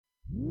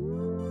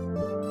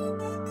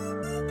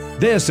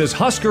This is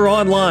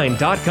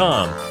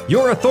HuskerOnline.com,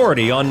 your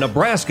authority on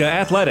Nebraska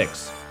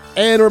athletics.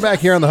 And we're back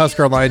here on the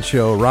Husker Online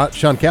Show.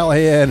 Sean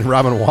Callahan,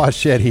 Robin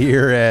Washett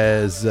here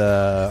as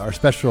our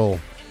special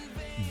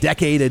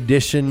decade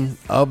edition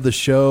of the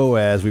show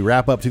as we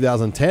wrap up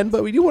 2010.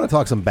 But we do want to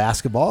talk some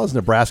basketball as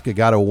Nebraska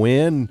got a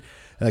win,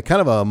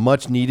 kind of a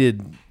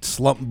much-needed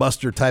slump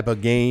buster type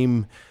of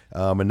game.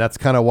 And that's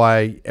kind of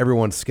why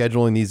everyone's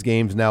scheduling these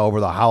games now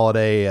over the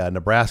holiday.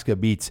 Nebraska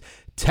beats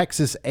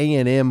Texas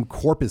A&M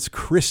Corpus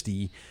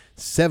Christi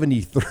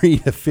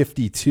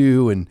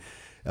 73-52. And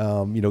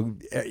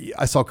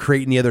I saw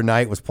Creighton the other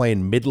night was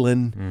playing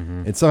Midland,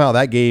 and somehow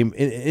that game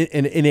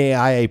in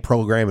NAIA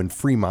program in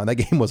Fremont, that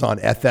game was on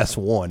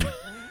FS1.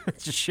 It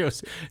just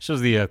shows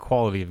the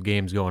quality of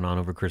games going on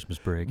over Christmas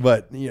break.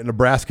 But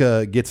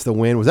Nebraska gets the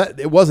win.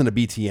 It wasn't a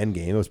BTN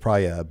game. It was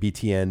probably a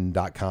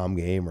BTN.com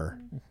game or.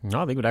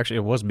 No, I think it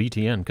was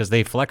BTN because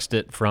they flexed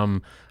it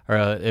from.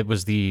 It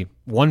was the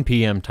 1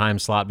 p.m. time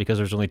slot because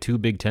there's only two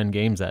Big Ten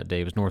games that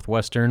day. It was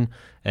Northwestern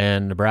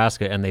and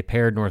Nebraska, and they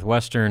paired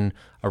Northwestern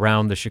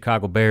around the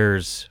Chicago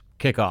Bears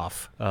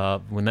kickoff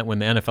when the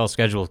NFL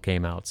schedule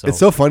came out. So it's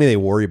so funny they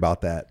worry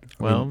about that.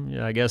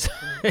 I guess.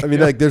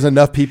 There's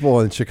enough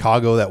people in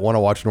Chicago that want to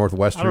watch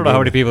Northwestern. I don't know how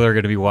many people are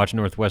going to be watching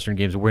Northwestern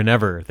games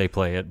whenever they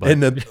play it.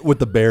 But with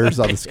the Bears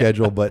on the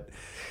schedule. But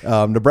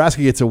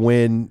Nebraska gets a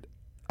win.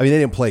 They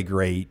didn't play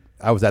great.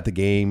 I was at the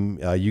game.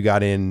 You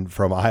got in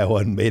from Iowa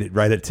and made it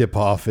right at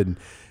tip-off, and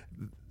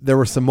there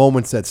were some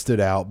moments that stood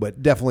out,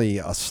 but definitely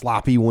a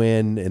sloppy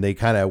win, and they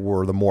kind of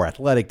were the more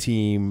athletic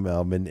team,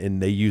 and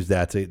they used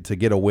that to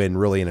get a win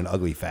really in an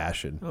ugly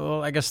fashion.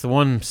 Well, I guess the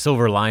one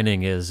silver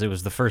lining is it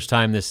was the first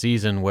time this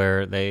season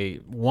where they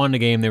won a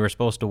game they were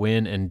supposed to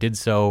win and did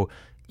so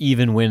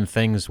even when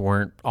things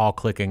weren't all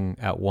clicking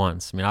at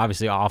once.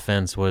 Obviously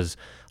offense was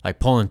like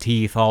pulling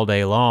teeth all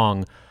day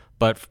long,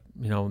 but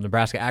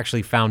Nebraska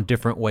actually found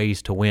different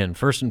ways to win.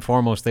 First and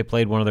foremost, they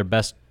played one of their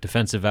best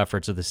defensive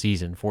efforts of the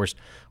season. Forced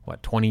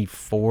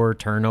 24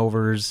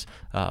 turnovers,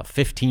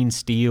 15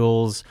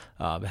 steals,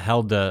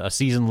 held a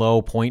season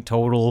low point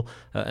total,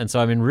 and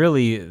so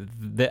really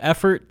the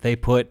effort they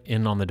put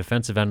in on the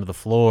defensive end of the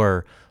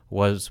floor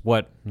was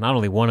what not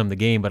only won them the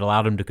game but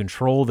allowed them to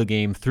control the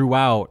game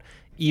throughout,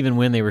 even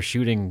when they were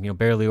shooting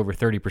barely over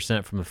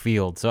 30% from the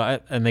field.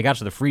 And they got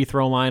to the free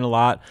throw line a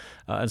lot.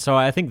 And so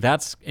I think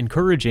that's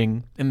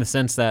encouraging in the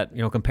sense that,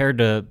 compared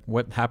to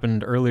what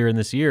happened earlier in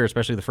this year,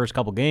 especially the first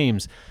couple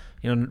games,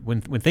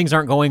 when things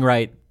aren't going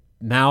right,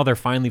 now they're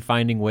finally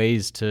finding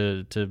ways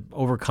to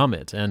overcome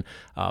it. And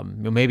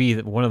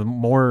maybe one of the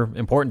more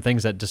important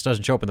things that just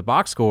doesn't show up in the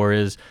box score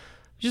is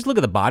just look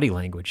at the body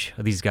language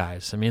of these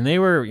guys. They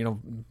were,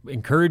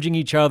 encouraging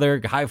each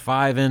other,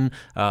 high-fiving,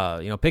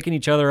 picking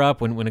each other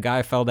up when a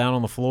guy fell down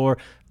on the floor.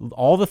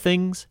 All the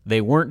things they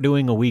weren't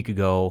doing a week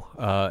ago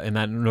in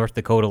that North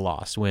Dakota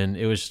loss when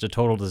it was just a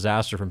total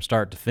disaster from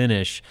start to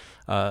finish.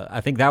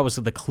 I think that was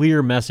the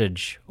clear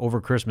message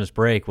over Christmas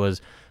break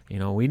was,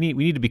 we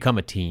need to become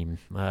a team.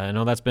 I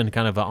know that's been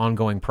kind of an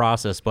ongoing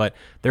process, but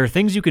there are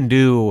things you can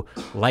do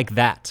like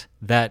that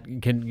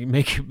can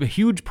make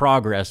huge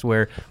progress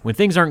where when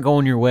things aren't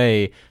going your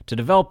way, to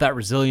develop that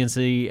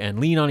resiliency and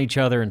lean on each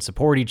other and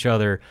support each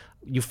other.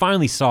 You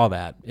finally saw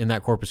that in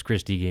that Corpus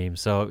Christi game.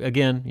 So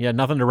again,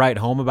 nothing to write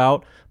home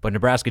about, but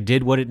Nebraska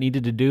did what it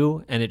needed to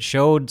do, and it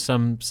showed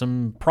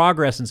some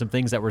progress and some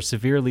things that were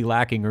severely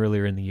lacking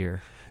earlier in the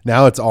year.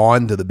 Now it's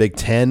on to the Big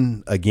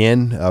Ten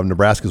again.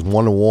 Nebraska's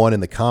 1-1 in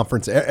the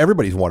conference.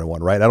 Everybody's 1-1,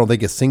 right? I don't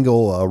think a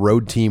single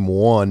road team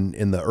won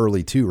in the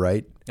early two,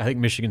 right? I think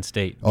Michigan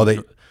State.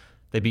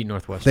 They beat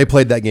Northwestern. They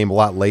played that game a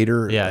lot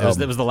later. Yeah, it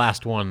was the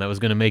last one that was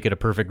going to make it a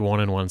perfect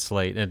 1-1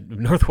 slate. And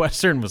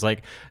Northwestern was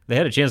they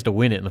had a chance to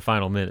win it in the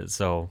final minute.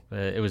 So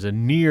it was a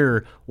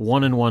near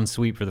 1-1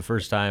 sweep for the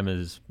first time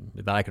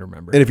that I can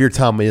remember. And if you're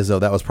Tom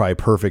Izzo, that was probably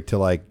perfect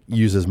to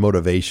use as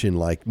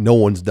motivation. No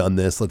one's done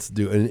this. Let's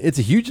do it. And it's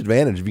a huge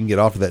advantage if you can get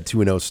off to that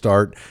 2-0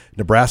 start.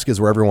 Nebraska's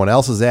where everyone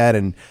else is at.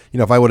 And,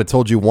 if I would have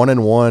told you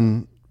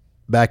 1-1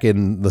 back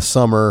in the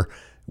summer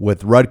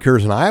with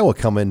Rutgers and Iowa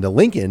coming to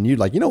Lincoln, you'd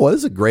this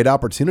is a great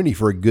opportunity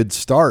for a good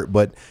start.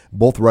 But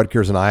both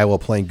Rutgers and Iowa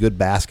playing good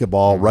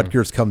basketball. Mm-hmm.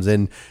 Rutgers comes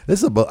in.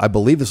 I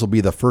believe this will be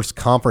the first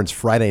conference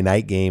Friday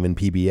night game in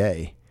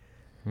PBA.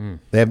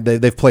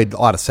 They've played a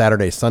lot of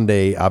Saturday,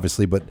 Sunday,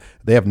 obviously, but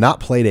they have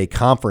not played a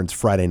conference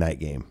Friday night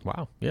game.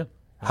 Wow, yeah.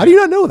 How do you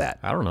not know that?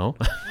 I don't know.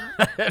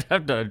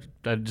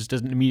 That just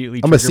doesn't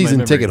immediately. I'm a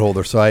season ticket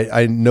holder, so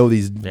I know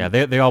these. Yeah,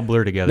 they all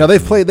blur together. Now they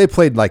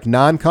played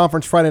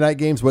non-conference Friday night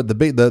games, but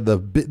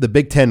the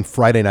Big Ten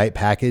Friday night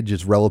package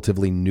is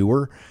relatively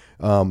newer.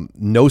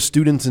 No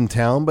students in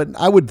town, but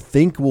I would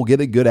think we'll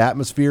get a good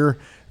atmosphere.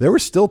 There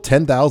was still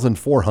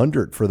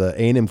 10,400 for the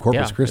A&M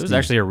Corpus Christi. It was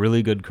actually a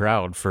really good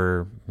crowd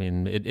for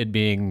it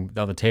being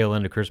on the tail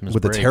end of Christmas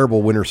with break. a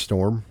terrible winter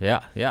storm.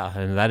 Yeah,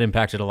 and that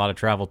impacted a lot of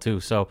travel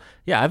too. So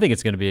I think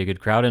it's going to be a good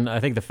crowd, and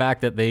I think the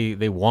fact that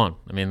they won.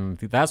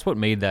 That's what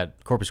made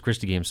that Corpus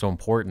Christi game so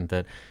important.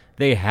 That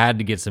they had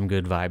to get some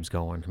good vibes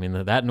going. I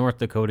mean, that North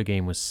Dakota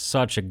game was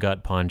such a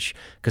gut punch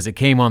because it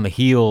came on the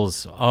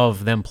heels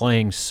of them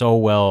playing so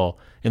well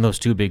in those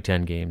two Big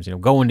Ten games.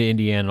 Going to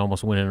Indiana and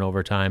almost winning in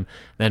overtime.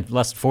 Then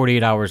less than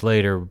 48 hours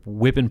later,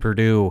 whipping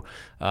Purdue.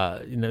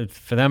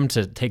 For them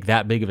to take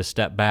that big of a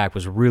step back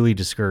was really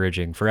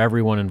discouraging for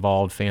everyone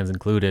involved, fans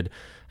included.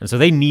 And so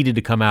they needed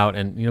to come out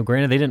and,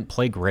 granted, they didn't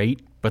play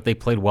great, but they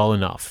played well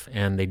enough,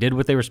 and they did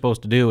what they were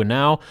supposed to do. And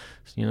now,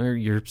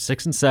 you're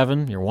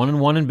 6-7, you're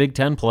 1-1 in Big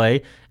Ten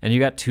play, and you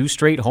got 2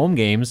 straight home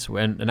games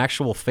and an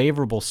actual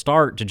favorable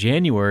start to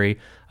January,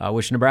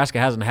 which Nebraska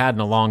hasn't had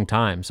in a long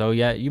time. So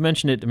yeah, you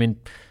mentioned it. I mean,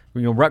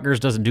 Rutgers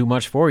doesn't do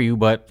much for you,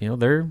 but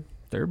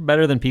they're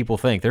better than people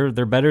think.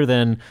 They're better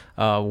than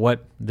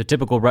what the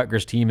typical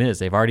Rutgers team is.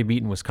 They've already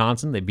beaten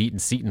Wisconsin. They've beaten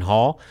Seton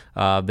Hall.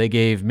 They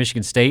gave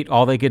Michigan State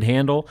all they could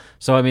handle.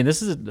 So, I mean,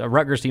 this is a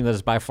Rutgers team that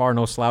is by far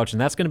no slouch,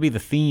 and that's going to be the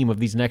theme of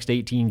these next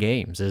 18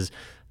 games is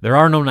there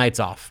are no nights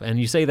off. And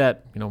you say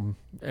that,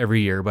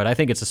 every year, but I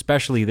think it's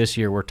especially this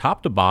year where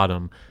top to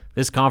bottom,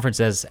 this conference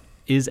is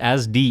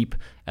as deep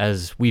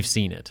as we've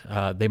seen it.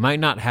 They might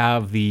not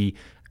have the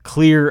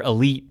clear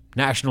elite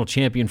national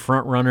champion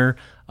front runner,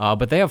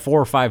 but they have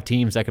 4 or 5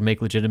 teams that can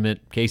make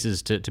legitimate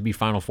cases to be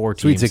Final Four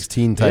teams. Sweet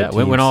 16 type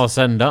teams. When all is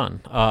said and done.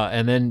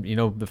 And then,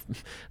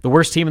 the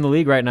worst team in the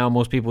league right now,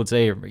 most people would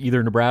say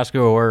either Nebraska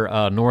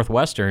or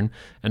Northwestern.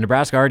 And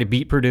Nebraska already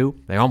beat Purdue.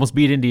 They almost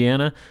beat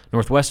Indiana.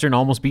 Northwestern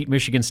almost beat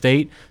Michigan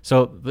State.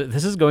 So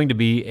this is going to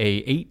be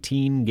a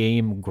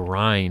 18-game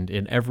grind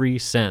in every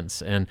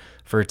sense. And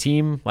for a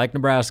team like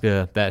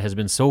Nebraska that has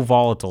been so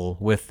volatile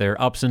with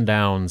their ups and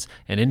downs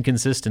and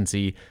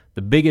inconsistency,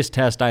 the biggest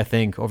test, I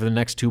think, over the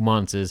next 2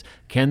 months is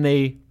can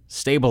they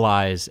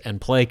stabilize and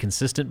play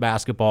consistent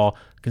basketball,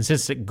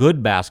 consistent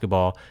good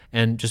basketball,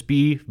 and just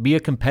be a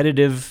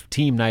competitive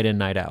team night in,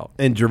 night out.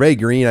 And Gervais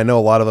Green, I know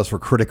a lot of us were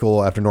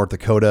critical after North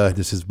Dakota,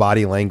 just his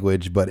body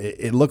language, but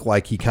it looked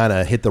like he kind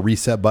of hit the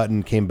reset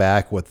button, came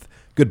back with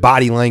good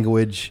body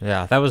language.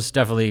 Yeah, that was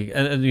definitely,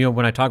 and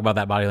when I talk about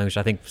that body language,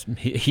 I think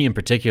he in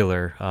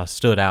particular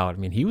stood out. I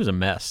mean, he was a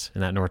mess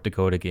in that North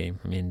Dakota game.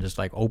 I mean, just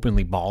like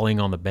openly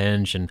bawling on the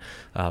bench and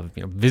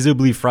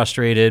visibly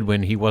frustrated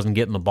when he wasn't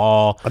getting the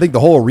ball. I think the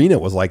whole arena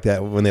was like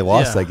that when they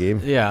lost that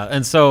game. Yeah,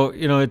 and so,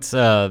 it's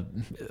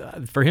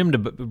for him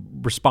to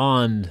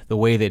respond the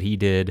way that he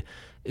did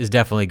is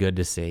definitely good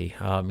to see.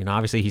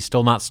 Obviously he's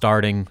still not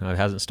starting.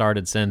 Hasn't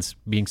started since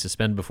being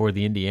suspended before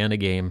the Indiana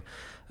game.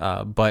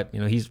 But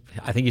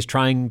I think he's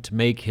trying to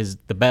make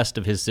the best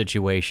of his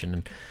situation.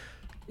 And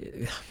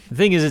the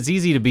thing is, it's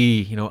easy to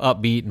be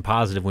upbeat and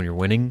positive when you're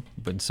winning.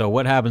 But so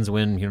what happens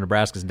when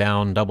Nebraska's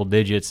down double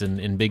digits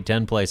in Big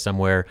Ten play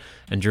somewhere,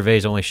 and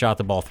Gervais only shot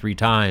the ball 3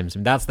 times? I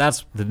mean, that's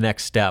the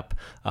next step.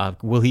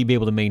 Will he be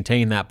able to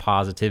maintain that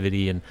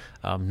positivity and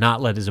not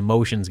let his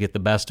emotions get the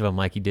best of him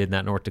like he did in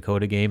that North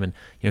Dakota game? And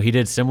he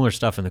did similar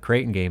stuff in the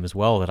Creighton game as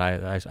well that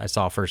I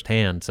saw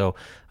firsthand. So.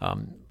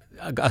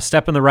 A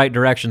step in the right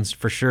direction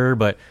for sure,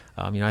 but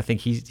I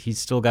think he's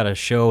still got to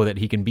show that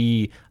he can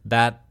be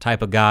that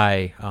type of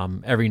guy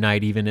every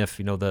night, even if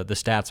the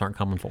stats aren't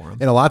coming for him.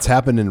 And a lot's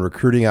happened in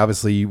recruiting.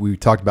 Obviously, we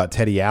talked about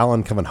Teddy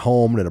Allen coming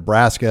home to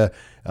Nebraska,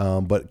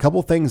 but a couple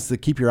of things to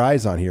keep your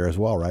eyes on here as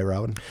well, right,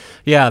 Robin?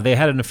 Yeah, they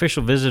had an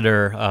official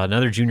visitor,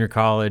 another junior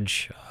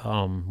college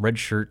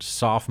redshirt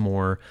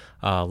sophomore,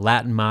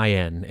 Latin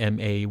Mayen,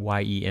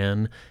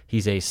 Mayen.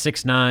 He's a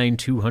 6'9",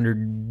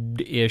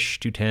 200-ish,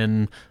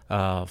 210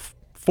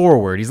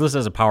 forward. He's listed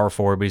as a power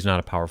forward, but he's not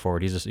a power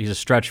forward. He's a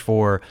stretch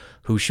 4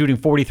 who's shooting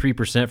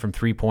 43% from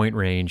 3-point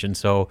range. And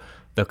so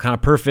the kind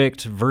of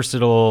perfect,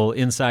 versatile,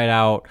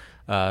 inside-out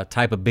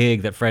type of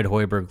big that Fred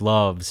Hoiberg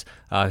loves.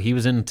 He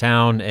was in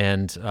town,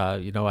 and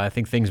I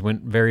think things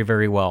went very,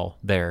 very well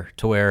there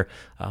to where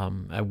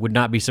it would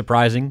not be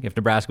surprising if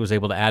Nebraska was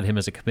able to add him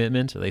as a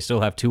commitment. They still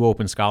have 2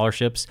 open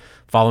scholarships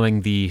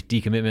following the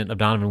decommitment of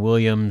Donovan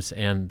Williams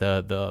and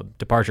the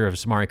departure of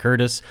Samari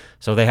Curtis.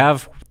 So they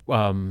have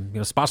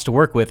spots to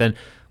work with. And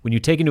when you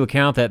take into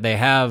account that they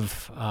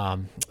have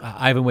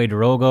Ivan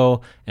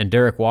Wade-Dorogo and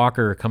Derek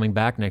Walker coming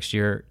back next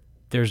year,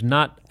 there's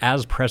not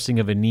as pressing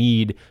of a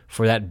need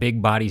for that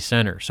big body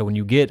center. So when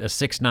you get a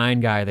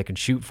 6'9" guy that can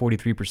shoot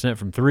 43%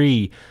 from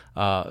 3,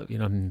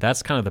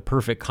 that's kind of the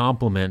perfect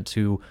complement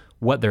to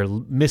what they're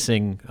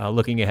missing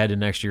looking ahead to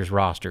next year's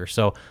roster.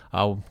 So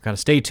I'll kind of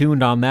stay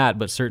tuned on that,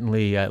 but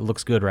certainly it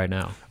looks good right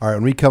now. All right,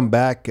 when we come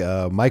back,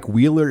 Mike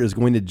Wheeler is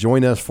going to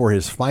join us for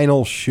his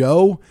final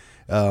show.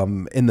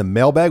 In the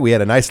mailbag. We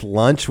had a nice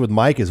lunch with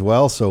Mike as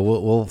well, so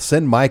we'll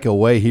send Mike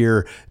away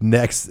here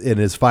next in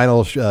his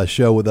final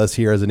show with us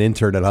here as an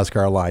intern at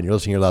Husker Online. You're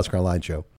listening to the Husker Online Show.